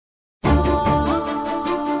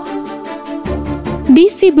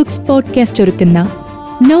DC books podcast ഒരുക്കുന്ന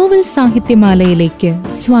novel സാഹിത്യമാലയിലേക്ക്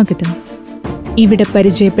സ്വാഗതം. ഇവിടെ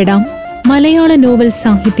പരിചയപ്പെടാം മലയാള നോവൽ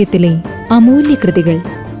സാഹിത്യത്തിലെ അമൂല്യ കൃതികൾ.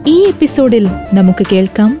 ഈ എപ്പിസോഡിൽ നമുക്ക്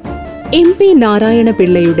കേൾക്കാം MP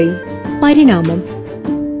നാരായണപിള്ളയുടെ പരിണാമം.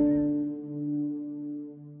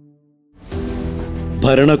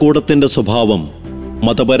 ഭരണകൂടത്തിന്റെ സ്വഭാവം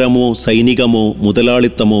മതപരമോ സൈനികമോ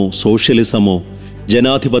മുതലാളിത്തമോ സോഷ്യലിസമോ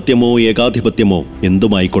ജനാധിപത്യമോ ഏകാധിപത്യമോ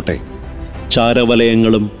എന്തുമായിക്കോട്ടെ,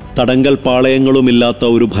 ചാരവലയങ്ങളും തടങ്കൽ പാളയങ്ങളുമില്ലാത്ത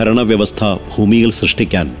ഒരു ഭരണവ്യവസ്ഥ ഭൂമിയിൽ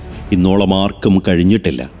സൃഷ്ടിക്കാൻ ഇന്നോളം ആർക്കും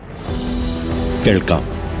കഴിഞ്ഞിട്ടില്ല. കേൾക്കാം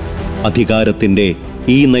അധികാരത്തിൻ്റെ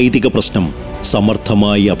ഈ നൈതിക പ്രശ്നം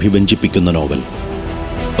സമർത്ഥമായി അഭിവ്യഞ്ജിപ്പിക്കുന്ന നോവൽ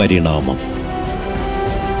പരിണാമം.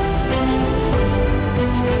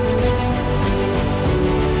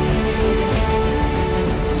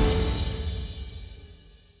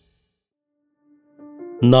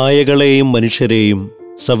 നായകളെയും മനുഷ്യരെയും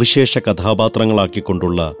സവിശേഷ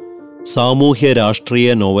കഥാപാത്രങ്ങളാക്കിക്കൊണ്ടുള്ള സാമൂഹ്യ രാഷ്ട്രീയ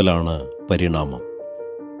നോവലാണ് പരിണാമം.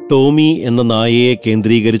 ടോമി എന്ന നായയെ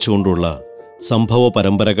കേന്ദ്രീകരിച്ചുകൊണ്ടുള്ള സംഭവ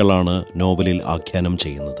പരമ്പരകളാണ് നോവലിൽ ആഖ്യാനം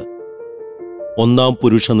ചെയ്യുന്നത്. ഒന്നാം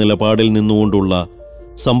പുരുഷ നിലപാടിൽ നിന്നുകൊണ്ടുള്ള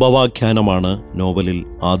സംഭവാഖ്യാനമാണ് നോവലിൽ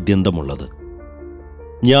ആദ്യന്തമുള്ളത്.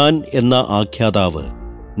 ഞാൻ എന്ന ആഖ്യാതാവ്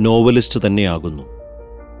നോവലിസ്റ്റ് തന്നെയാകുന്നു.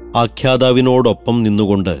 ആഖ്യാതാവിനോടൊപ്പം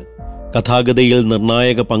നിന്നുകൊണ്ട് കഥാഗതിയിൽ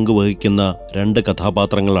നിർണായക പങ്ക് വഹിക്കുന്ന രണ്ട്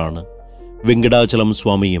കഥാപാത്രങ്ങളാണ് വെങ്കിടാചലം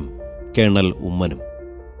സ്വാമിയും കേണൽ ഉമ്മനും.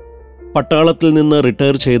 പട്ടാളത്തിൽ നിന്ന്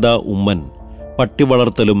റിട്ടയർ ചെയ്ത ഉമ്മൻ പട്ടി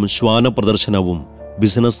വളർത്തലും ശ്വാന പ്രദർശനവും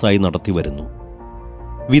ബിസിനസ്സായി നടത്തിവരുന്നു.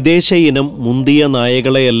 വിദേശ ഇനം മുന്തിയ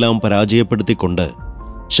നായകളെയെല്ലാം പരാജയപ്പെടുത്തിക്കൊണ്ട്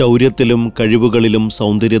ശൗര്യത്തിലും കഴിവുകളിലും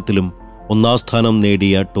സൗന്ദര്യത്തിലും ഒന്നാം സ്ഥാനം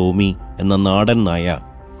നേടിയ ടോമി എന്ന നാടൻ നായ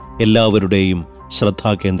എല്ലാവരുടെയും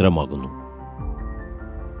ശ്രദ്ധാകേന്ദ്രമാകുന്നു.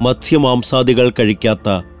 മത്സ്യമാംസാദികൾ കഴിക്കാത്ത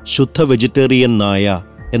ശുദ്ധ വെജിറ്റേറിയൻ നായ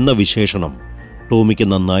എന്ന വിശേഷണം ടോമിക്ക്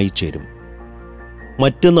നന്നായി ചേരും.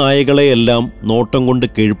 മറ്റ് നായകളെയെല്ലാം നോട്ടം കൊണ്ട്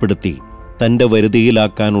കീഴ്പ്പെടുത്തി തൻ്റെ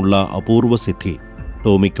വരുതിയിലാക്കാനുള്ള അപൂർവസിദ്ധി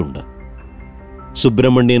ടോമിക്കുണ്ട്.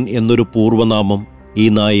 സുബ്രഹ്മണ്യൻ എന്നൊരു പൂർവനാമം ഈ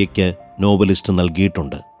നായയ്ക്ക് നോവലിസ്റ്റ്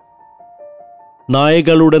നൽകിയിട്ടുണ്ട്.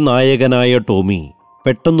 നായകളുടെ നായകനായ ടോമി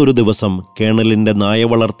പെട്ടെന്നൊരു ദിവസം കേണലിൻ്റെ നായ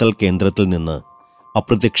വളർത്തൽ കേന്ദ്രത്തിൽ നിന്ന്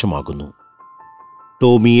അപ്രത്യക്ഷമാകുന്നു.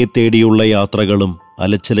 ടോമിയെ തേടിയുള്ള യാത്രകളും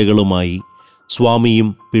അലച്ചിലുകളുമായി സ്വാമിയും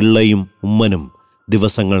പിള്ളയും ഉമ്മനും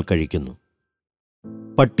ദിവസങ്ങൾ കഴിക്കുന്നു.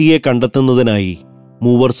 പട്ടിയെ കണ്ടെത്തുന്നതിനായി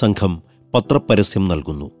മൂവർ സംഘം പത്രപരസ്യം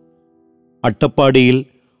നൽകുന്നു. അട്ടപ്പാടിയിൽ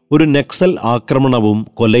ഒരു നക്സൽ ആക്രമണവും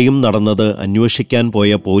കൊലയും നടന്നത് അന്വേഷിക്കാൻ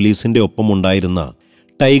പോയ പോലീസിൻ്റെ ഒപ്പമുണ്ടായിരുന്ന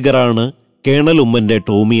ടൈഗറാണ് കേണൽ ഉമ്മൻ്റെ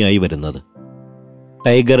ടോമിയായി വരുന്നത്.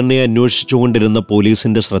 ടൈഗറിനെ അന്വേഷിച്ചുകൊണ്ടിരുന്ന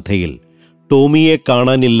പോലീസിൻ്റെ ശ്രദ്ധയിൽ ടോമിയെ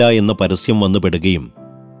കാണാനില്ല എന്ന പരസ്യം വന്നുപെടുകയും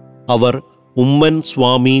അവർ ഉമ്മൻ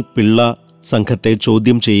സ്വാമി പിള്ള സംഘത്തെ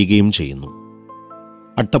ചോദ്യം ചെയ്യുകയും ചെയ്യുന്നു.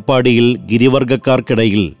 അട്ടപ്പാടിയിൽ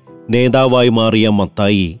ഗിരിവർഗക്കാർക്കിടയിൽ നേതാവായി മാറിയ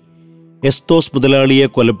മത്തായി എസ്തോസ് മുതലാളിയെ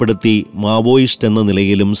കൊലപ്പെടുത്തി മാവോയിസ്റ്റ് എന്ന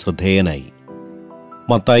നിലയിലും ശ്രദ്ധേയനായി.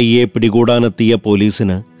 മത്തായിയെ പിടികൂടാനെത്തിയ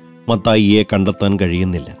പോലീസിന് മത്തായിയെ കണ്ടെത്താൻ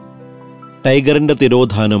കഴിയുന്നില്ല. ടൈഗറിൻ്റെ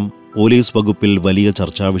തിരോധാനം പോലീസ് വകുപ്പിൽ വലിയ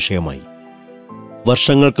ചർച്ചാവിഷയമായി.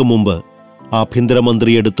 വർഷങ്ങൾക്ക് മുമ്പ്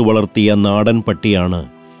ആഭ്യന്തരമന്ത്രി എടുത്തു വളർത്തിയ നാടൻ പട്ടിയാണ്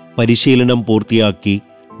പരിശീലനം പൂർത്തിയാക്കി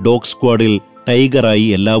ഡോഗ് സ്ക്വാഡിൽ ടൈഗറായി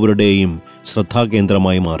എല്ലാവരുടെയും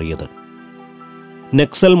ശ്രദ്ധാകേന്ദ്രമായി മാറിയത്.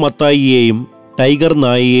 നക്സൽ മത്തായിയെയും ടൈഗർ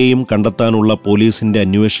നായയെയും കണ്ടെത്താനുള്ള പോലീസിൻ്റെ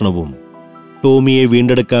അന്വേഷണവും ടോമിയെ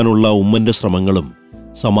വീണ്ടെടുക്കാനുള്ള ഉമ്മൻ്റെ ശ്രമങ്ങളും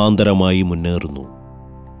സമാന്തരമായി മുന്നേറുന്നു.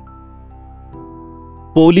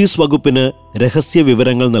 പോലീസ് വകുപ്പിന് രഹസ്യ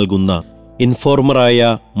വിവരങ്ങൾ നൽകുന്ന ഇൻഫോർമറായ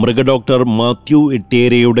മൃഗഡോക്ടർ മാത്യു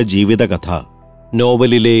ഇട്ടിയേരയുടെ ജീവിതകഥ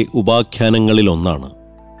നോവലിലെ ഉപാഖ്യാനങ്ങളിലൊന്നാണ്.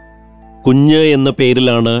 കുഞ്ഞ് എന്ന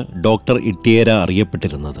പേരിലാണ് ഡോക്ടർ ഇട്ടിയേര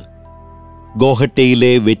അറിയപ്പെട്ടിരുന്നത്.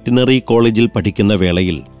 ഗോഹട്ടയിലെ വെറ്റിനറി കോളേജിൽ പഠിക്കുന്ന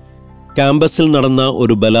വേളയിൽ ക്യാമ്പസിൽ നടന്ന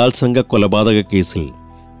ഒരു ബലാത്സംഗ കൊലപാതക കേസിൽ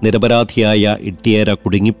നിരപരാധിയായ ഇട്ടിയേര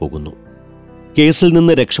കുടുങ്ങിപ്പോകുന്നു. കേസിൽ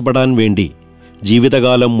നിന്ന് രക്ഷപ്പെടാൻ വേണ്ടി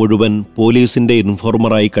ജീവിതകാലം മുഴുവൻ പോലീസിൻ്റെ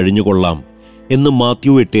ഇൻഫോർമറായി കഴിഞ്ഞുകൊള്ളാം എന്ന്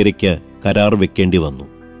മാത്യു ഇട്ടിയേരയ്ക്ക് കരാർ വെക്കേണ്ടി വന്നു.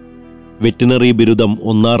 വെറ്റിനറി ബിരുദം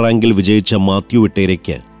 1ാം റാങ്കിൽ വിജയിച്ച മാത്യു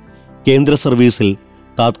ഇട്ടിയേരയ്ക്ക് കേന്ദ്ര സർവീസിൽ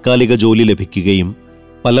താത്കാലിക ജോലി ലഭിക്കുകയും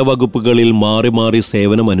പല വകുപ്പുകളിൽ മാറി മാറി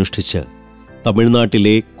സേവനമനുഷ്ഠിച്ച്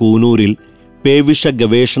തമിഴ്നാട്ടിലെ കൂനൂരിൽ പേവിഷ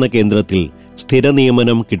ഗവേഷണ കേന്ദ്രത്തിൽ സ്ഥിര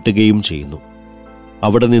നിയമനം കിട്ടുകയും ചെയ്യുന്നു.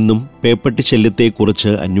 അവിടെ നിന്നും പേപ്പട്ടി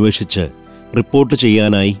ശല്യത്തെക്കുറിച്ച് അന്വേഷിച്ച് റിപ്പോർട്ട്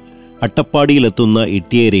ചെയ്യാനായി അട്ടപ്പാടിയിലെത്തുന്ന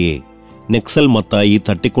ഇട്ടിയേരയെ നക്സൽ മത്തായി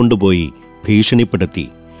തട്ടിക്കൊണ്ടുപോയി ഭീഷണിപ്പെടുത്തി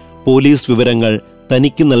പോലീസ് വിവരങ്ങൾ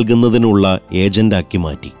തനിക്ക് നൽകുന്നതിനുള്ള ഏജന്റാക്കി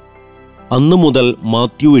മാറ്റി. അന്നു മുതൽ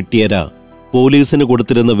മാത്യു ഇട്ടിയേര പോലീസിന്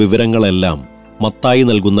കൊടുത്തിരുന്ന വിവരങ്ങളെല്ലാം മത്തായി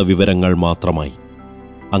നൽകുന്ന വിവരങ്ങൾ മാത്രമായി.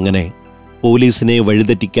 അങ്ങനെ പോലീസിനെ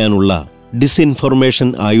വഴിതെറ്റിക്കാനുള്ള ഡിസ്ഇൻഫർമേഷൻ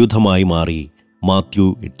ആയുധമായി മാറി മാത്യു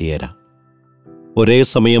ഇട്ടിയേര. ഒരേ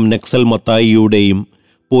സമയം നക്സൽ മത്തായിയുടെയും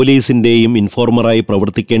പോലീസിൻ്റെയും ഇൻഫോർമറായി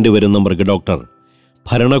പ്രവർത്തിക്കേണ്ടി വരുന്ന മൃഗഡോക്ടർ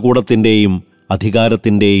ഭരണകൂടത്തിൻ്റെയും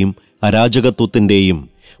അധികാരത്തിൻ്റെയും അരാജകത്വത്തിൻ്റെയും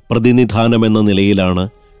പ്രതിനിധാനമെന്ന നിലയിലാണ്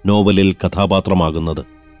നോവലിൽ കഥാപാത്രമാകുന്നത്.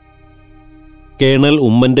 കേണൽ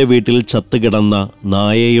ഉമ്മൻ്റെ വീട്ടിൽ ചത്തുകിടന്ന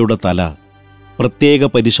നായയുടെ തല പ്രത്യേക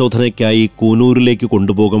പരിശോധനയ്ക്കായി കൂനൂരിലേക്ക്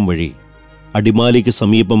കൊണ്ടുപോകും വഴി അടിമാലിക്ക്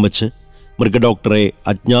സമീപം വച്ച് മൃഗഡോക്ടറെ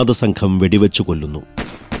അജ്ഞാത സംഘം വെടിവെച്ചു കൊല്ലുന്നു.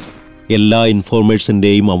 എല്ലാ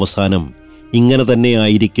ഇൻഫോർമേഴ്സിൻ്റെയും അവസാനം ഇങ്ങനെ തന്നെ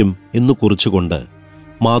ആയിരിക്കും എന്ന് കുറിച്ചുകൊണ്ട്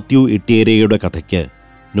മാത്യു ഇട്ടിയേരയുടെ കഥയ്ക്ക്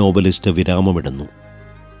നോവലിസ്റ്റ് വിരാമമിടുന്നു.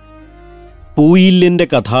 പൂയില്യൻ്റെ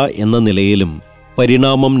കഥ എന്ന നിലയിലും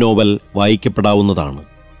പരിണാമം നോവൽ വായിക്കപ്പെടാവുന്നതാണ്.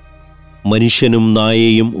 മനുഷ്യനും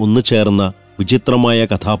നായയും ഒന്നുചേർന്ന വിചിത്രമായ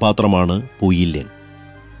കഥാപാത്രമാണ് പൂയില്യൻ.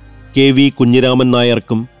 KV കുഞ്ഞിരാമൻ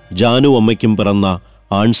നായർക്കും ജാനു അമ്മയ്ക്കും പിറന്ന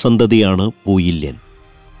ആൺസന്തതിയാണ് പൂയില്യൻ.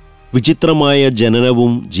 വിചിത്രമായ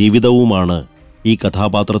ജനനവും ജീവിതവുമാണ് ഈ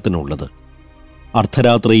കഥാപാത്രത്തിനുള്ളത്.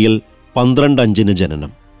 അർദ്ധരാത്രിയിൽ 12:05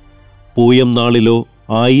 ജനനം, പൂയം നാളിലോ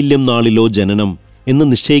ആയില്യം നാളിലോ ജനനം എന്ന്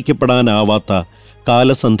നിശ്ചയിക്കപ്പെടാനാവാത്ത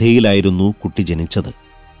കാലസന്ധ്യയിലായിരുന്നു കുട്ടി ജനിച്ചത്.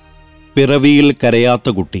 പിറവിയിൽ കരയാത്ത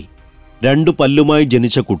കുട്ടി, 2 പല്ലുമായി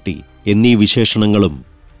ജനിച്ച കുട്ടി എന്നീ വിശേഷണങ്ങളും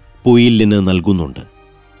പൂയില്യന് നൽകുന്നുണ്ട്.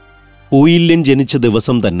 പൂയില്യൻ ജനിച്ച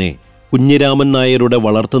ദിവസം തന്നെ കുഞ്ഞിരാമൻ നായരുടെ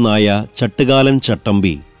വളർത്തുനായ ചട്ടുകാലൻ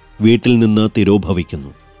ചട്ടമ്പി വീട്ടിൽ നിന്ന്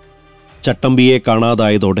തിരോഭവിക്കുന്നു. ചട്ടമ്പിയെ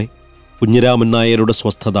കാണാതായതോടെ കുഞ്ഞിരാമൻ നായരുടെ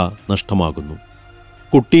സ്വസ്ഥത നഷ്ടമാകുന്നു.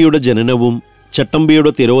 കുട്ടിയുടെ ജനനവും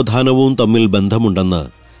ചട്ടമ്പിയുടെ തിരോധാനവും തമ്മിൽ ബന്ധമുണ്ടെന്ന്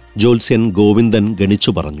ജ്യോത്സ്യൻ ഗോവിന്ദൻ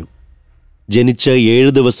ഗണിച്ചു പറഞ്ഞു. ജനിച്ച്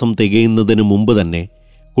 7 ദിവസം തികയുന്നതിന് മുമ്പ് തന്നെ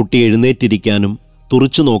കുട്ടി എഴുന്നേറ്റിരിക്കാനും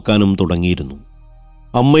തുറച്ചു നോക്കാനും തുടങ്ങിയിരുന്നു.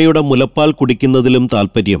 അമ്മയുടെ മുലപ്പാൽ കുടിക്കുന്നതിലും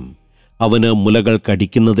താൽപ്പര്യം അവന് മുലകൾ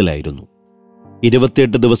കടിക്കുന്നതിലായിരുന്നു.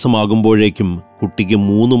 28 ദിവസമാകുമ്പോഴേക്കും കുട്ടിക്ക്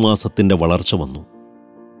 3 മാസത്തിൻ്റെ വളർച്ച വന്നു.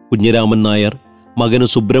 കുഞ്ഞിരാമൻ നായർ മകന്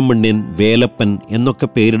സുബ്രഹ്മണ്യൻ, വേലപ്പൻ എന്നൊക്കെ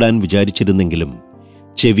പേരിടാൻ വിചാരിച്ചിരുന്നെങ്കിലും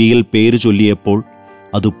ചെവിയിൽ പേര് ചൊല്ലിയപ്പോൾ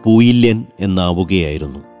അത് പൂയില്യൻ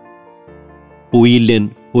എന്നാവുകയായിരുന്നു. പൂയില്യൻ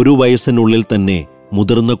 1 വയസ്സിനുള്ളിൽ തന്നെ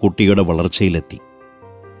മുതിർന്ന കുട്ടിയുടെ വളർച്ചയിലെത്തി.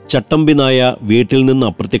 ചട്ടമ്പി നായ വീട്ടിൽ നിന്ന്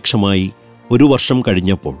അപ്രത്യക്ഷമായി 1 വർഷം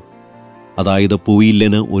കഴിഞ്ഞപ്പോൾ, അതായത്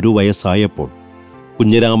പൂയില്യന് 1 വയസ്സായപ്പോൾ,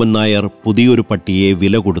 കുഞ്ഞിരാമൻ നായർ പുതിയൊരു പട്ടിയെ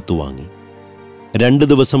വില കൊടുത്തു വാങ്ങി. 2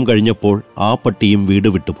 ദിവസം കഴിഞ്ഞപ്പോൾ ആ പട്ടിയും വീട്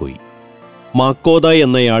വിട്ടുപോയി. മാക്കോദ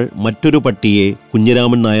എന്നയാൾ മറ്റൊരു പട്ടിയെ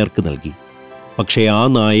കുഞ്ഞിരാമൻ നായർക്ക് നൽകി. പക്ഷേ ആ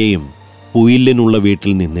നായയും പൂയില്യനുള്ള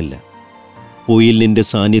വീട്ടിൽ നിന്നില്ല. പൂയില്യൻ്റെ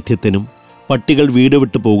സാന്നിധ്യത്തിനും പട്ടികൾ വീട്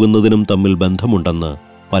വിട്ടു പോകുന്നതിനും തമ്മിൽ ബന്ധമുണ്ടെന്ന്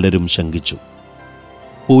പലരും ശങ്കിച്ചു.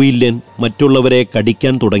 പൂയില്യൻ മറ്റുള്ളവരെ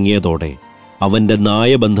കടിക്കാൻ തുടങ്ങിയതോടെ അവൻ്റെ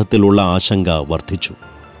നായബന്ധത്തിലുള്ള ആശങ്ക വർദ്ധിച്ചു.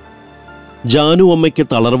 ജാനു അമ്മയ്ക്ക്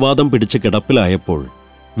തളർവാദം പിടിച്ച് കിടപ്പിലായപ്പോൾ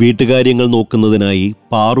വീട്ടുകാര്യങ്ങൾ നോക്കുന്നതിനായി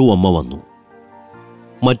പാറു അമ്മ വന്നു.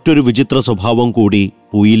 മറ്റൊരു വിചിത്ര സ്വഭാവം കൂടി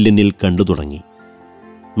പൂയില്യനിൽ കണ്ടു തുടങ്ങി.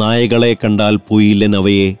 നായകളെ കണ്ടാൽ പൂയില്യൻ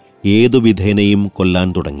അവയെ ഏതു വിധേനയും കൊല്ലാൻ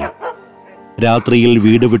തുടങ്ങി. രാത്രിയിൽ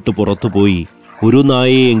വീട് വിട്ടു പുറത്തുപോയി ഒരു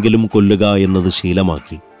നായയെങ്കിലും കൊല്ലുക എന്നത്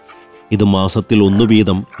ശീലമാക്കി. ഇത് മാസത്തിൽ 1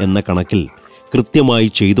 വീതം എന്ന കണക്കിൽ കൃത്യമായി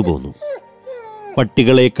ചെയ്തു പോന്നു.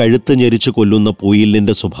 പട്ടികളെ കഴുത്ത് ഞെരിച്ചു കൊല്ലുന്ന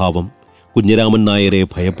പൂയില്യൻ്റെ സ്വഭാവം കുഞ്ഞിരാമൻ നായരെ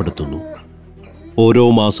ഭയപ്പെടുത്തുന്നു. ഓരോ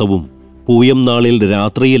മാസവും പൂയം നാളിൽ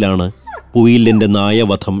രാത്രിയിലാണ് പൂയില്യൻ്റെ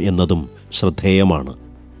നായവധം എന്നതും ശ്രദ്ധേയമാണ്.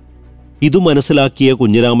 ഇതു മനസ്സിലാക്കിയ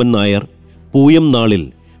കുഞ്ഞിരാമൻ നായർ പൂയം നാളിൽ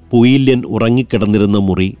പൂയില്യൻ ഉറങ്ങിക്കിടന്നിരുന്ന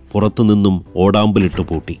മുറി പുറത്തുനിന്നും ഓടാമ്പലിട്ട്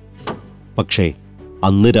പൂട്ടി. പക്ഷേ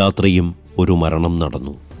അന്ന് രാത്രിയും ഒരു മരണം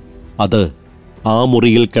നടന്നു. അത് ആ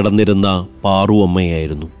മുറിയിൽ കിടന്നിരുന്ന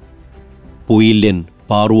പാറുവമ്മയായിരുന്നു. പൂയില്യൻ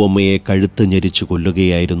പാറുവമ്മയെ കഴുത്ത് ഞെരിച്ചു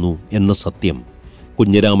കൊല്ലുകയായിരുന്നു എന്ന സത്യം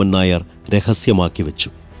കുഞ്ഞിരാമൻ നായർ രഹസ്യമാക്കി വെച്ചു.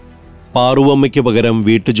 പാറുവമ്മയ്ക്ക് പകരം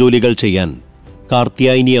വീട്ടുജോലികൾ ചെയ്യാൻ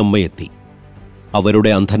കാർത്യായനി അമ്മയെത്തി.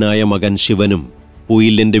 അവരുടെ അന്ധനായ മകൻ ശിവനും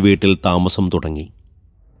പൂയില്യൻ്റെ വീട്ടിൽ താമസം തുടങ്ങി.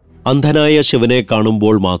 അന്ധനായ ശിവനെ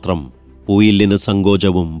കാണുമ്പോൾ മാത്രം പൂയില്യന്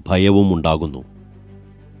സങ്കോചവും ഭയവും ഉണ്ടാകുന്നു.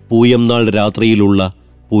 പൂയം നാൾ രാത്രിയിലുള്ള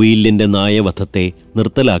പൂയില്യൻ്റെ നായവധത്തെ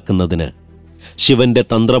നിർത്തലാക്കുന്നതിന് ശിവന്റെ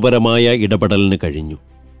തന്ത്രപരമായ ഇടപെടലിന് കഴിഞ്ഞു.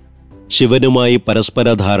 ശിവനുമായി പരസ്പര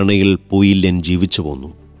ധാരണയിൽ പൂയില്യൻ ജീവിച്ചു പോന്നു.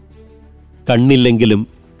 കണ്ണില്ലെങ്കിലും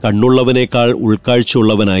കണ്ണുള്ളവനേക്കാൾ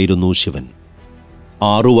ഉൾക്കാഴ്ചയുള്ളവനായിരുന്നു ശിവൻ.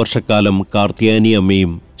 6 വർഷക്കാലം കാർത്യായനി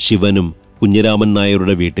അമ്മയും ശിവനും കുഞ്ഞിരാമൻ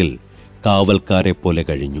നായരുടെ വീട്ടിൽ കാവൽക്കാരെ പോലെ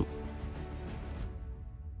കഴിഞ്ഞു.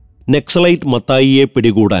 നക്സലൈറ്റ് മത്തായിയെ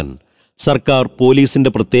പിടികൂടാൻ സർക്കാർ പോലീസിന്റെ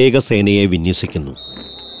പ്രത്യേക സേനയെ വിന്യസിക്കുന്നു.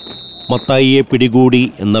 മത്തായിയെ പിടികൂടി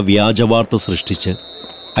എന്ന വ്യാജവാർത്ത സൃഷ്ടിച്ച്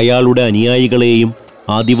അയാളുടെ അനുയായികളെയും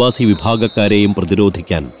ആദിവാസി വിഭാഗക്കാരെയും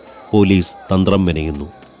പ്രതിരോധിക്കാൻ പോലീസ് തന്ത്രം മെനയുന്നു.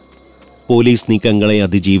 പോലീസ് നീക്കങ്ങളെ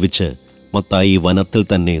അതിജീവിച്ച് മത്തായി വനത്തിൽ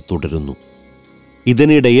തന്നെ തുടരുന്നു.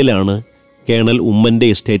 ഇതിനിടയിലാണ് കേണൽ ഉമ്മൻ്റെ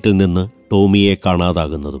എസ്റ്റേറ്റിൽ നിന്ന് ടോമിയെ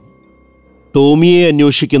കാണാതാകുന്നതും. ടോമിയെ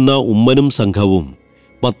അന്വേഷിക്കുന്ന ഉമ്മനും സംഘവും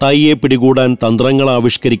മത്തായിയെ പിടികൂടാൻ തന്ത്രങ്ങൾ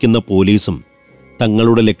ആവിഷ്കരിക്കുന്ന പോലീസും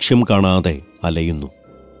തങ്ങളുടെ ലക്ഷ്യം കാണാതെ അലയുന്നു.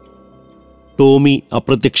 ടോമി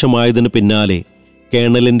അപ്രത്യക്ഷമായതിനു പിന്നാലെ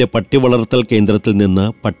കേണലിൻ്റെ പട്ടി വളർത്തൽ കേന്ദ്രത്തിൽ നിന്ന്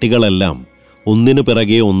പട്ടികളെല്ലാം ഒന്നിനു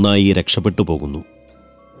പിറകെ ഒന്നായി രക്ഷപ്പെട്ടു പോകുന്നു.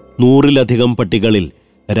 100-ലധികം പട്ടികളിൽ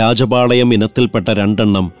രാജപാളയം ഇനത്തിൽപ്പെട്ട 2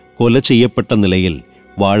 എണ്ണം കൊല ചെയ്യപ്പെട്ട നിലയിൽ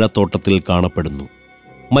വാഴത്തോട്ടത്തിൽ കാണപ്പെടുന്നു.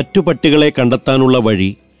 മറ്റു പട്ടികളെ കണ്ടെത്താനുള്ള വഴി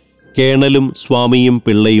കേണലും സ്വാമിയും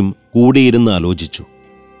പിള്ളയും കൂടിയിരുന്ന് ആലോചിച്ചു.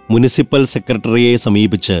 മുനിസിപ്പൽ സെക്രട്ടറിയെ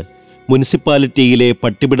സമീപിച്ച് മുനിസിപ്പാലിറ്റിയിലെ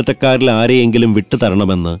പട്ടിപിടുത്തക്കാരിൽ ആരെയെങ്കിലും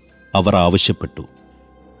വിട്ടുതരണമെന്ന് അവർ ആവശ്യപ്പെട്ടു.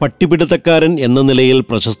 പട്ടിപിടുത്തക്കാരൻ എന്ന നിലയിൽ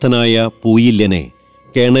പ്രശസ്തനായ പൂയില്യനെ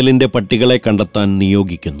കേണലിൻ്റെ പട്ടികളെ കണ്ടെത്താൻ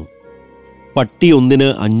നിയോഗിക്കുന്നു. പട്ടി ഒന്നിന്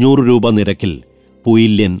 500 രൂപ നിരക്കിൽ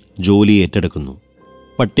പൂയില്യൻ ജോലി ഏറ്റെടുക്കുന്നു.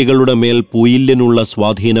 പട്ടികളുടെ മേൽ പൂയില്യനുള്ള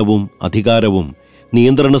സ്വാധീനവും അധികാരവും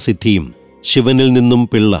നിയന്ത്രണസിദ്ധിയും ശിവനിൽ നിന്നും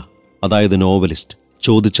പിള്ള, അതായത് നോവലിസ്റ്റ്,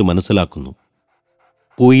 ചോദിച്ചു മനസ്സിലാക്കുന്നു.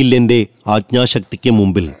 പൂയില്യൻ്റെ ആജ്ഞാശക്തിക്ക്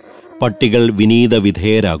മുമ്പിൽ പട്ടികൾ വിനീത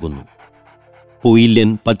വിധേയരാകുന്നു. പൂയില്യൻ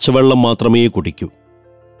പച്ചവെള്ളം മാത്രമേ കുടിക്കൂ.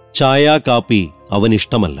 ചായ, കാപ്പി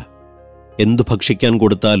അവനിഷ്ടമല്ല. എന്തു ഭക്ഷിക്കാൻ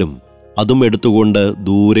കൊടുത്താലും അതും എടുത്തുകൊണ്ട്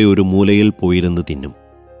ദൂരെ ഒരു മൂലയിൽ പോയിരുന്ന് തിന്നും.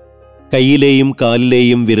 കൈയിലെയും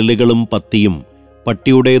കാലിലെയും വിരലുകളും പത്തിയും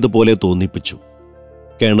പട്ടിയുടേതുപോലെ തോന്നിപ്പിച്ചു.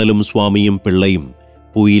 കേണലും സ്വാമിയും പിള്ളയും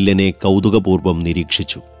പൂയില്യനെ കൗതുകപൂർവ്വം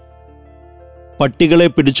നിരീക്ഷിച്ചു. പട്ടികളെ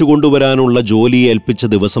പിടിച്ചുകൊണ്ടുവരാനുള്ള ജോലി ഏൽപ്പിച്ച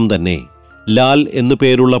ദിവസം തന്നെ ലാൽ എന്നു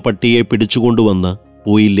പേരുള്ള പട്ടിയെ പിടിച്ചുകൊണ്ടുവന്ന്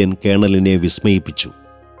പൂയില്യൻ കേണലിനെ വിസ്മയിപ്പിച്ചു.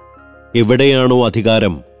 എവിടെയാണോ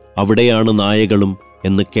അധികാരം അവിടെയാണ് നായകളും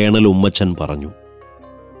എന്ന് കേണൽ ഉമ്മച്ചൻ പറഞ്ഞു.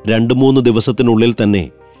 2-3 ദിവസത്തിനുള്ളിൽ തന്നെ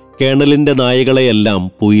കേണലിൻ്റെ നായകളെയെല്ലാം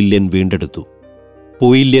പൂയില്യൻ വീണ്ടെടുത്തു.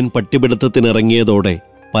 പൂയില്യൻ പട്ടിപിടുത്തത്തിനിറങ്ങിയതോടെ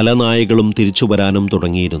പല നായകളും തിരിച്ചു വരാനും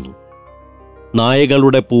തുടങ്ങിയിരുന്നു.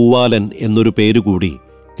 നായകളുടെ പൂവാലൻ എന്നൊരു പേരുകൂടി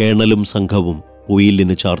കേണലും സംഘവും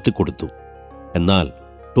പൂയില്യന് ചാർത്തിക്കൊടുത്തു. എന്നാൽ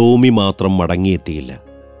ടോമി മാത്രം മടങ്ങിയെത്തിയില്ല.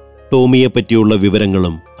 ടോമിയെപ്പറ്റിയുള്ള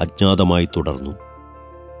വിവരങ്ങളും അജ്ഞാതമായി തുടർന്നു.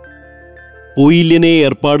 പൂയില്യനെ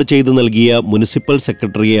ഏർപ്പാട് ചെയ്തു നൽകിയ മുനിസിപ്പൽ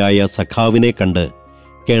സെക്രട്ടറിയായ സഖാവിനെ കണ്ട്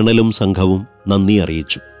കേണലും സംഘവും നന്ദി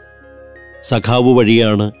അറിയിച്ചു. സഖാവ്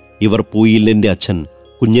വഴിയാണ് ഇവർ പൂയില്യൻ്റെ അച്ഛൻ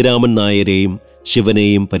കുഞ്ഞിരാമൻ നായരെയും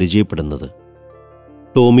ശിവനെയും പരിചയപ്പെടുന്നത്.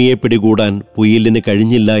 ടോമിയെ പിടികൂടാൻ പൂയില്യന്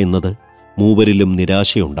കഴിഞ്ഞില്ല എന്നത് മൂവരിലും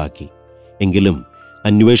നിരാശയുണ്ടാക്കി. എങ്കിലും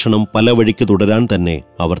അന്വേഷണം പല വഴിക്ക് തുടരാൻ തന്നെ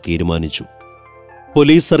അവർ തീരുമാനിച്ചു.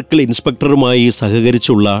 പോലീസ് സർക്കിൾ ഇൻസ്പെക്ടറുമായി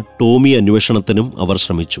സഹകരിച്ചുള്ള ടോമി അന്വേഷണത്തിനും അവർ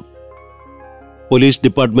ശ്രമിച്ചു. പോലീസ്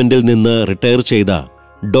ഡിപ്പാർട്ട്മെന്റിൽ നിന്ന് റിട്ടയർ ചെയ്ത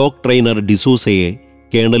ഡോഗ് ട്രെയിനർ ഡിസൂസയെ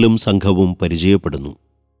കേണലും സംഘവും പരിചയപ്പെടുന്നു.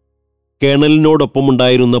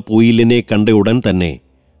 കേണലിനോടൊപ്പമുണ്ടായിരുന്ന പൂയില്യനെ കണ്ട ഉടൻ തന്നെ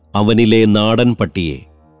അവനിലെ നാടൻ പട്ടിയെ,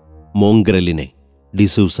 മോങ്ഗ്രലിനെ,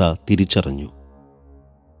 ഡിസൂസ തിരിച്ചറിഞ്ഞു.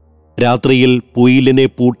 രാത്രിയിൽ പൂയില്യനെ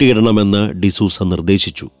പൂട്ടിയിടണമെന്ന് ഡിസൂസ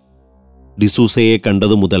നിർദ്ദേശിച്ചു. ഡിസൂസയെ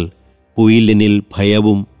കണ്ടതു മുതൽ പൂയില്യനിൽ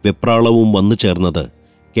ഭയവും വെപ്രാളവും വന്നു ചേർന്നത്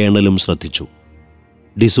കേണലും ശ്രദ്ധിച്ചു.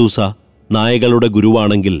 ഡിസൂസ നായകളുടെ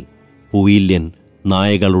ഗുരുവാണെങ്കിൽ പൂയില്യൻ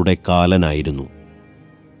നായകളുടെ കാലനായിരുന്നു.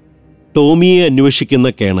 ടോമിയെ അന്വേഷിക്കുന്ന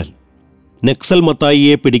കേണൽ, നക്സൽ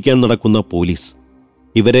മത്തായിയെ പിടിക്കാൻ നടക്കുന്ന പോലീസ്,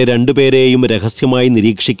 ഇവരെ 2 പേരെയും രഹസ്യമായി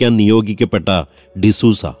നിരീക്ഷിക്കാൻ നിയോഗിക്കപ്പെട്ട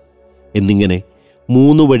ഡിസൂസ എന്നിങ്ങനെ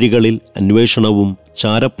 3 വഴികളിൽ അന്വേഷണവും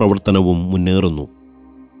ചാരപ്രവർത്തനവും മുന്നേറുന്നു.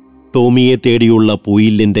 ടോമിയെ തേടിയുള്ള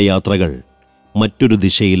പൂയില്യൻ്റെ യാത്രകൾ മറ്റൊരു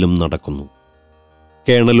ദിശയിലും നടക്കുന്നു.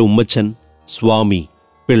 കേണൽ ഉമ്മച്ചൻ, സ്വാമി,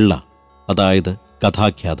 പിള്ള, അതായത്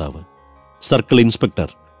കഥാഖ്യാതാവ്, സർക്കിൾ ഇൻസ്പെക്ടർ,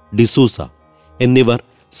 ഡിസൂസ എന്നിവർ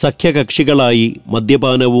സഖ്യകക്ഷികളായി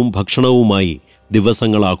മദ്യപാനവും ഭക്ഷണവുമായി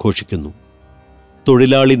ദിവസങ്ങൾ ആഘോഷിക്കുന്നു.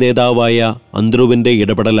 തൊഴിലാളി നേതാവായ അന്ത്രുവിൻ്റെ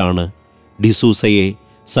ഇടപെടലാണ് ഡിസൂസയെ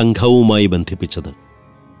സംഘവുമായി ബന്ധിപ്പിച്ചത്.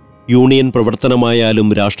 യൂണിയൻ പ്രവർത്തനമായാലും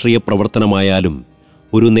രാഷ്ട്രീയ പ്രവർത്തനമായാലും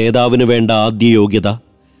ഒരു നേതാവിന് വേണ്ട ആദ്യ യോഗ്യത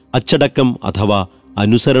അച്ചടക്കം അഥവാ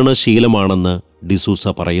അനുസരണശീലമാണെന്ന് ഡിസൂസ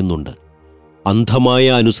പറയുന്നുണ്ട്. അന്ധമായ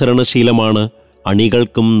അനുസരണശീലമാണ്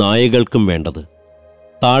അണികൾക്കും നായകൾക്കും വേണ്ടത്.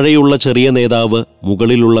 താഴെയുള്ള ചെറിയ നേതാവ്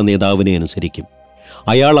മുകളിലുള്ള നേതാവിനെ അനുസരിക്കും,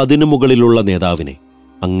 അയാൾ അതിനു മുകളിലുള്ള നേതാവിനെ.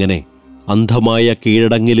 അങ്ങനെ അന്ധമായ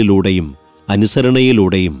കീഴടങ്ങലിലൂടെയും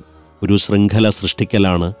അനുസരണയിലൂടെയും ഒരു ശൃംഖല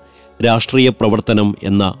സൃഷ്ടിക്കലാണ് രാഷ്ട്രീയ പ്രവർത്തനം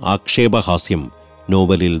എന്ന ആക്ഷേപഹാസ്യം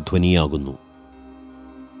നോവലിൽ ധ്വനിയാകുന്നു.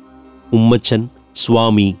 ഉമ്മച്ചൻ,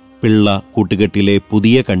 സ്വാമി, പിള്ള കൂട്ടുകെട്ടിലെ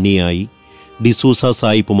പുതിയ കണ്ണിയായി ഡിസൂസ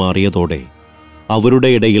സായിപ്പ് മാറിയതോടെ അവരുടെ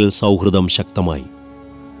ഇടയിൽ സൗഹൃദം ശക്തമായി.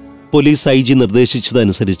 പോലീസ് IG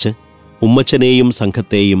നിർദ്ദേശിച്ചതനുസരിച്ച് ഉമ്മച്ചനെയും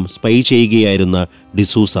സംഘത്തെയും സ്പൈ ചെയ്യുകയായിരുന്ന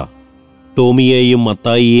ഡിസൂസ ടോമിയെയും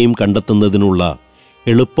മത്തായിയെയും കണ്ടെത്തുന്നതിനുള്ള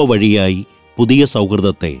എളുപ്പവഴിയായി പുതിയ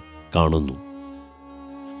സൗഹൃദത്തെ കാണുന്നു.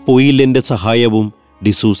 പൊയിലിൻ്റെ സഹായവും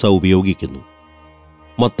ഡിസൂസ ഉപയോഗിക്കുന്നു.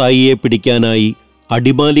 മത്തായിയെ പിടിക്കാനായി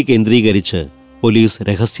അടിമാലി കേന്ദ്രീകരിച്ച് പോലീസ്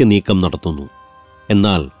രഹസ്യ നീക്കം നടത്തുന്നു.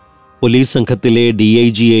 എന്നാൽ പോലീസ് സംഘത്തിലെ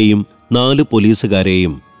DIGയെയും 4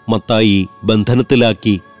 പോലീസുകാരെയും മത്തായി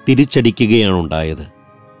ബന്ധനത്തിലാക്കി തിരിച്ചടിക്കുകയാണുണ്ടായത്.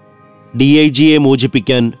 DIGയെ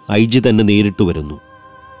മോചിപ്പിക്കാൻ IG തന്നെ നേരിട്ട് വരുന്നു.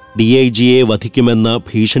 DIGയെ വധിക്കുമെന്ന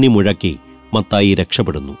ഭീഷണി മുഴക്കി മത്തായി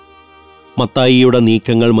രക്ഷപ്പെടുന്നു. മത്തായിയുടെ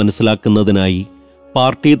നീക്കങ്ങൾ മനസ്സിലാക്കുന്നതിനായി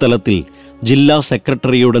പാർട്ടി തലത്തിൽ ജില്ലാ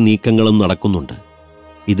സെക്രട്ടറിയുടെ നീക്കങ്ങളും നടക്കുന്നുണ്ട്.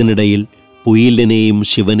 ഇതിനിടയിൽ പൊയിലിനെയും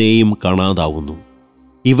ശിവനെയും കാണാതാവുന്നു.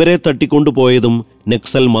 ഇവരെ തട്ടിക്കൊണ്ടുപോയതും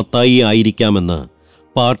നക്സൽ മത്തായി ആയിരിക്കാമെന്ന്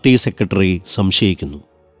പാർട്ടി സെക്രട്ടറി സംശയിക്കുന്നു.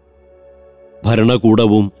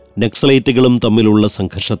 ഭരണകൂടവും നക്സലൈറ്റുകളും തമ്മിലുള്ള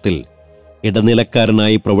സംഘർഷത്തിൽ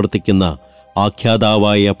ഇടനിലക്കാരനായി പ്രവർത്തിക്കുന്ന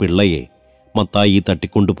ആഖ്യാതാവായ പിള്ളയെ മത്തായി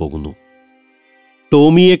തട്ടിക്കൊണ്ടുപോകുന്നു.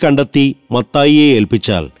 ടോമിയെ കണ്ടെത്തി മത്തായിയെ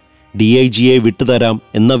ഏൽപ്പിച്ചാൽ DIGയെ വിട്ടുതരാം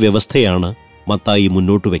എന്ന വ്യവസ്ഥയാണ് മത്തായി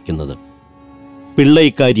മുന്നോട്ട് വയ്ക്കുന്നത്. പിള്ള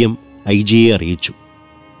ഇക്കാര്യം IGയെ അറിയിച്ചു.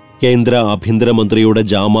 കേന്ദ്ര ആഭ്യന്തരമന്ത്രിയുടെ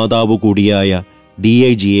ജാമാതാവ് കൂടിയായ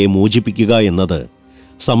DIGയെ മോചിപ്പിക്കുക എന്നത്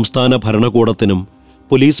സംസ്ഥാന ഭരണകൂടത്തിനും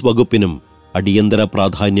പോലീസ് വകുപ്പിനും അടിയന്തര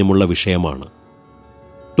പ്രാധാന്യമുള്ള വിഷയമാണ്.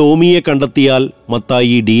 ടോമിയെ കണ്ടെത്തിയാൽ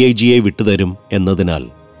മത്തായി DIGയെ വിട്ടുതരും എന്നതിനാൽ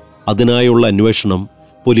അതിനായുള്ള അന്വേഷണം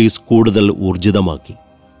പോലീസ് കൂടുതൽ ഊർജിതമാക്കി.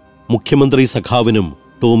 മുഖ്യമന്ത്രി സഖാവിനും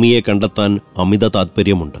ടോമിയെ കണ്ടെത്താൻ അമിത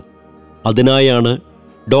താൽപ്പര്യമുണ്ട്. അതിനായാണ്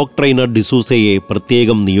ഡോക്ടർ ഡിസൂസയെ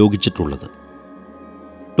പ്രത്യേകം നിയോഗിച്ചിട്ടുള്ളത്.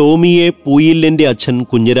 ടോമിയെ പൂയില്യൻ്റെ അച്ഛൻ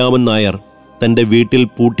കുഞ്ഞിരാമൻ നായർ തൻ്റെ വീട്ടിൽ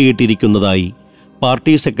പൂട്ടിയിട്ടിരിക്കുന്നതായി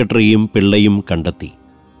പാർട്ടി സെക്രട്ടറിയും പിള്ളയും കണ്ടെത്തി.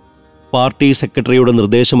 പാർട്ടി സെക്രട്ടറിയുടെ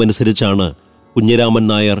നിർദ്ദേശമനുസരിച്ചാണ് കുഞ്ഞിരാമൻ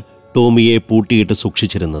നായർ ടോമിയെ പൂട്ടിയിട്ട്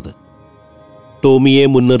സൂക്ഷിച്ചിരുന്നത്. ടോമിയെ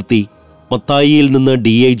മുൻനിർത്തി മത്തായിയിൽ നിന്ന്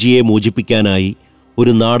DIGയെ മോചിപ്പിക്കാനായി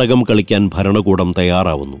ഒരു നാടകം കളിക്കാൻ ഭരണകൂടം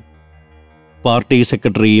തയ്യാറാവുന്നു. പാർട്ടി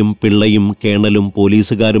സെക്രട്ടറിയും പിള്ളയും കേണലും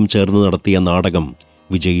പോലീസുകാരും ചേർന്ന് നടത്തിയ നാടകം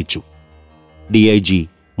വിജയിച്ചു. DIG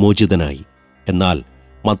മോചിതനായി. എന്നാൽ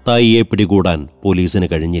മത്തായിയെ പിടികൂടാൻ പോലീസിന്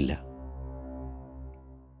കഴിഞ്ഞില്ല.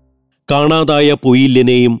 കാണാതായ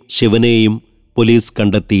പൊയിലിനെയും ശിവനെയും പോലീസ്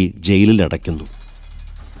കണ്ടെത്തി ജയിലിലടയ്ക്കുന്നു.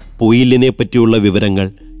 പൊയിലിനെ പറ്റിയുള്ള വിവരങ്ങൾ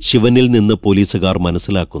ശിവനിൽ നിന്ന് പോലീസുകാർ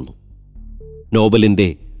മനസ്സിലാക്കുന്നു. നോവലിൻ്റെ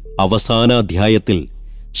അവസാന അധ്യായത്തിൽ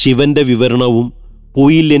ശിവന്റെ വിവരണവും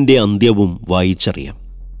പൊയില്യൻ്റെ അന്ത്യവും വായിച്ചറിയാം.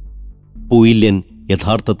 പൊയില്യൻ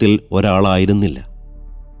യഥാർത്ഥത്തിൽ ഒരാളായിരുന്നില്ല.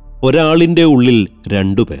 ഒരാളിൻ്റെ ഉള്ളിൽ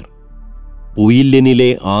 2 പേർ. പൊയില്യനിലെ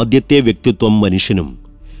ആദ്യത്തെ വ്യക്തിത്വം മനുഷ്യനും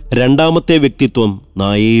രണ്ടാമത്തെ വ്യക്തിത്വം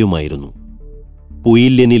നായയുമായിരുന്നു.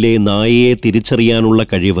 പൊയില്യനിലെ നായയെ തിരിച്ചറിയാനുള്ള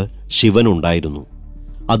കഴിവ് ശിവനുണ്ടായിരുന്നു.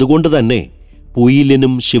 അതുകൊണ്ട് തന്നെ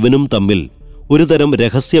പൊയില്യനും ശിവനും തമ്മിൽ ഒരുതരം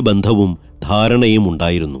രഹസ്യബന്ധവും ധാരണയും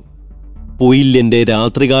ഉണ്ടായിരുന്നു. പൊയില്യൻ്റെ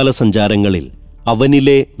രാത്രികാല സഞ്ചാരങ്ങളിൽ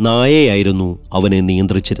അവനിലെ നായയായിരുന്നു അവനെ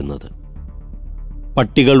നിയന്ത്രിച്ചിരുന്നത്.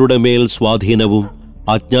 പട്ടികളുടെ മേൽ സ്വാധീനവും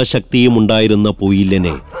ആജ്ഞാശക്തിയും ഉണ്ടായിരുന്ന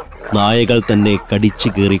പൊയില്യനെ നായകൾ തന്നെ കടിച്ചു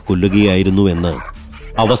കീറി കൊല്ലുകയായിരുന്നു എന്ന്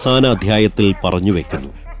അവസാന അധ്യായത്തിൽ പറഞ്ഞു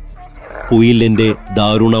വയ്ക്കുന്നു. പൊയില്യൻ്റെ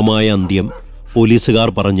ദാരുണമായ അന്ത്യം പോലീസുകാർ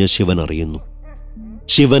പറഞ്ഞ് ശിവൻ അറിയുന്നു.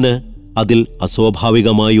 ശിവന് അതിൽ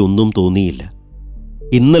അസ്വാഭാവികമായി ഒന്നും തോന്നിയില്ല.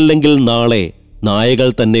 ഇന്നല്ലെങ്കിൽ നാളെ നായകൾ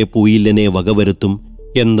തന്നെ പൊയില്യനെ വകവരുത്തും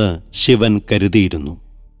എന്ന് ശിവൻ കരുതിയിരുന്നു.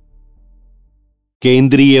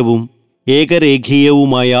 കേന്ദ്രീയവും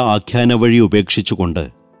ഏകരേഖീയവുമായ ആഖ്യാനവഴി ഉപേക്ഷിച്ചുകൊണ്ട്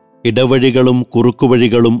ഇടവഴികളും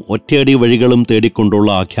കുറുക്കുവഴികളും ഒറ്റയടി വഴികളും തേടിക്കൊണ്ടുള്ള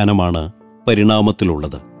ആഖ്യാനമാണ്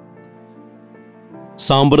പരിണാമത്തിലുള്ളത്.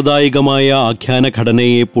 സാമ്പ്രദായികമായ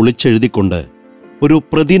ആഖ്യാനഘടനയെ പൊളിച്ചെഴുതിക്കൊണ്ട് ഒരു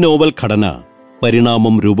പ്രതിനോവൽ ഘടന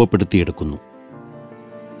പരിണാമം രൂപപ്പെടുത്തിയെടുക്കുന്നു.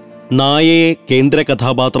 നായയെ കേന്ദ്ര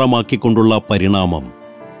കഥാപാത്രമാക്കിക്കൊണ്ടുള്ള പരിണാമം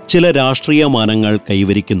ചില രാഷ്ട്രീയ മാനങ്ങൾ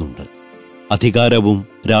കൈവരിക്കുന്നുണ്ട്. അധികാരവും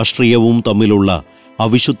രാഷ്ട്രീയവും തമ്മിലുള്ള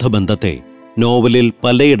അവിശുദ്ധ ബന്ധത്തെ നോവലിൽ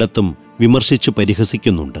പലയിടത്തും വിമർശിച്ച്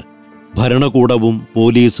പരിഹസിക്കുന്നുണ്ട്. ഭരണകൂടവും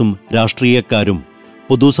പോലീസും രാഷ്ട്രീയക്കാരും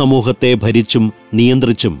പൊതുസമൂഹത്തെ ഭരിച്ചും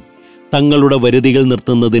നിയന്ത്രിച്ചും തങ്ങളുടെ വരുതികൾ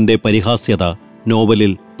നിർത്തുന്നതിൻ്റെ പരിഹാസ്യത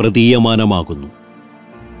നോവലിൽ പ്രതീയമാനമാകുന്നു.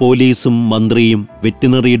 പോലീസും മന്ത്രിയും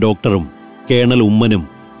വെറ്റിനറി ഡോക്ടറും കേണൽ ഉമ്മനും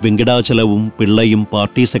വെങ്കിടാചലവും പിള്ളയും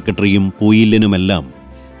പാർട്ടി സെക്രട്ടറിയും പൊയില്യനുമെല്ലാം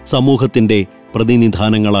സമൂഹത്തിൻ്റെ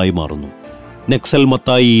പ്രതിനിധാനങ്ങളായി മാറുന്നു. നക്സൽ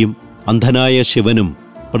മത്തായിയും അന്ധനായ ശിവനും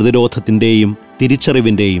പ്രതിരോധത്തിൻ്റെയും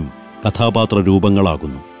തിരിച്ചറിവിൻ്റെയും കഥാപാത്ര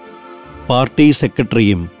രൂപങ്ങളാകുന്നു. പാർട്ടി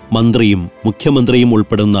സെക്രട്ടറിയും മന്ത്രിയും മുഖ്യമന്ത്രിയും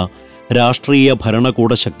ഉൾപ്പെടുന്ന രാഷ്ട്രീയ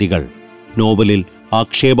ഭരണകൂട ശക്തികൾ നോവലിൽ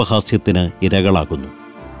ആക്ഷേപഹാസ്യത്തിന് ഇരകളാകുന്നു.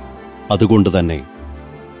 അതുകൊണ്ടുതന്നെ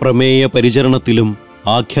പ്രമേയ പരിചരണത്തിലും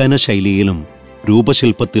ആഖ്യാന ശൈലിയിലും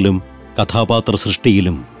രൂപശില്പത്തിലും കഥാപാത്ര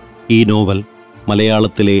സൃഷ്ടിയിലും ഈ നോവൽ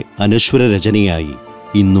മലയാളത്തിലെ അനശ്വര രചനയായി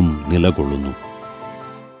ഇന്നും നിലകൊള്ളുന്നു.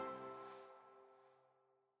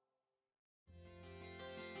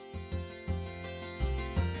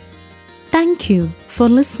 Thank you for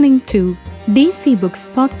listening to DC Books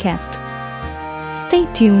Podcast. Stay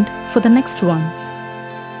tuned for the next one.